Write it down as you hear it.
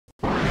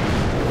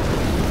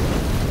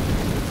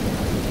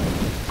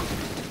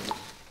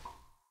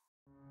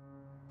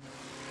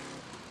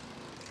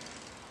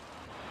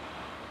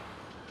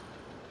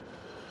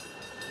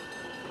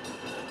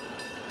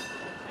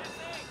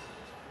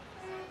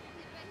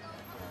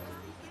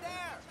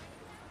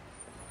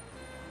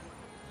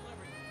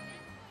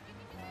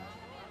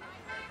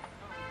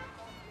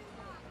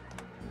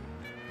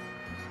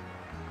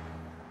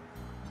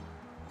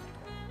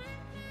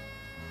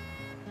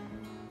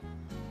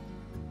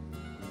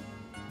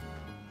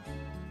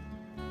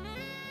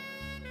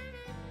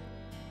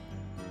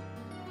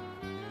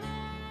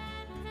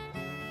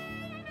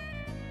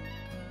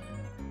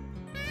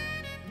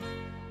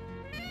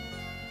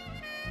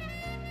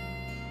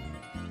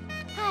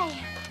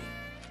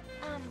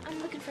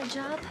for a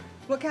job?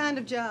 What kind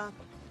of job?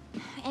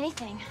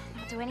 Anything.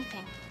 I'll do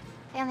anything.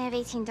 I only have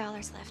 $18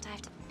 left. I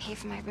have to pay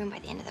for my room by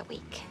the end of the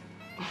week.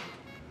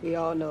 We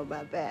all know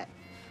about that.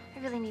 I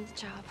really need a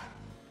job.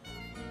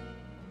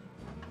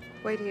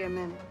 Wait here a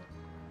minute.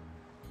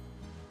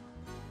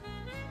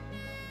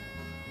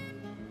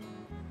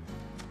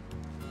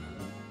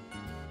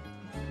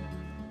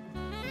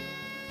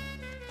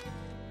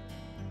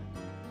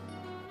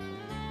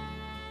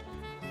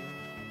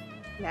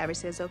 Larry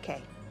says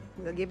okay.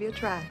 We'll give you a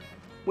try.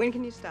 When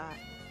can you start?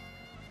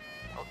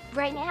 Oh,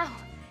 right now.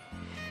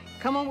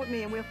 Come on with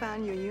me and we'll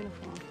find you a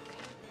uniform.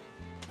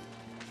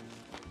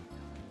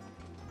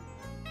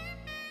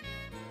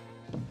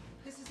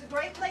 This is a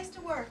great place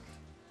to work.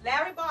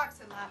 Larry barks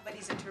a lot, but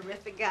he's a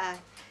terrific guy.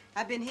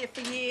 I've been here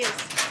for years.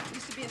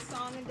 Used to be a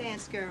song and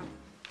dance girl.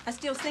 I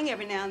still sing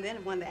every now and then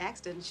if one of the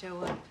acts doesn't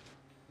show up.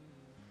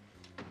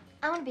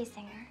 I want to be a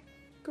singer.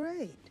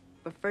 Great.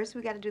 But first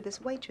we got to do this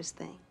waitress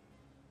thing.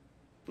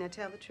 Now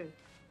tell the truth.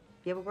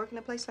 You ever worked in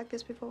a place like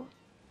this before?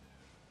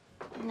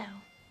 No.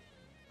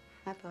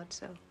 I thought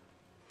so.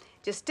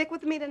 Just stick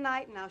with me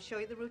tonight and I'll show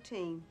you the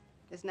routine.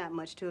 There's not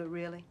much to it,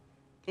 really.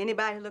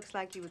 Anybody who looks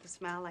like you with a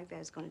smile like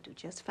that is going to do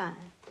just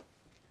fine.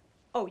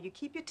 Oh, you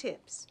keep your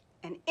tips.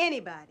 And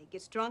anybody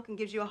gets drunk and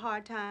gives you a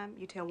hard time,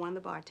 you tell one of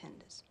the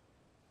bartenders.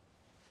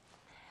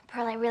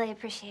 Pearl, I really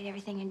appreciate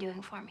everything you're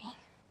doing for me.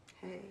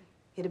 Hey,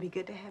 it'll be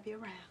good to have you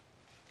around.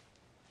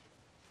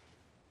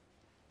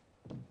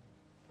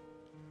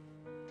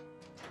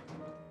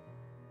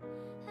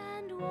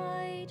 And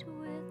white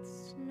with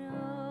snow,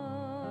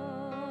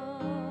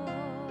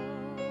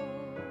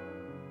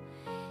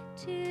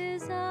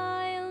 'tis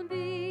I'll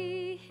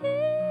be here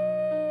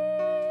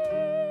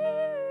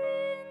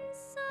in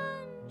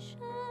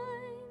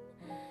sunshine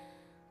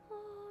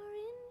or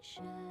in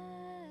shadow.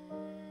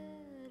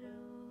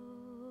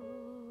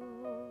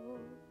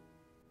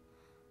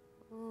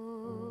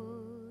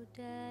 Oh,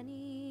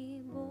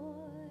 Danny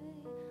boy,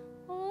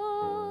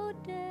 oh,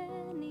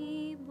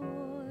 Danny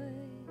boy,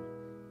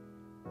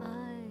 I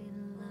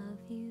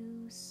love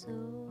you so.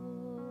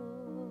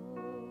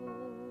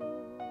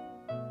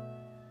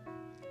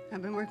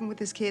 I've been working with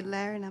this kid,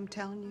 Larry, and I'm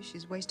telling you,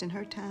 she's wasting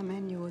her time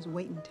and yours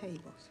waiting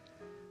tables.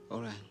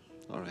 All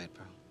right,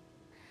 Pearl.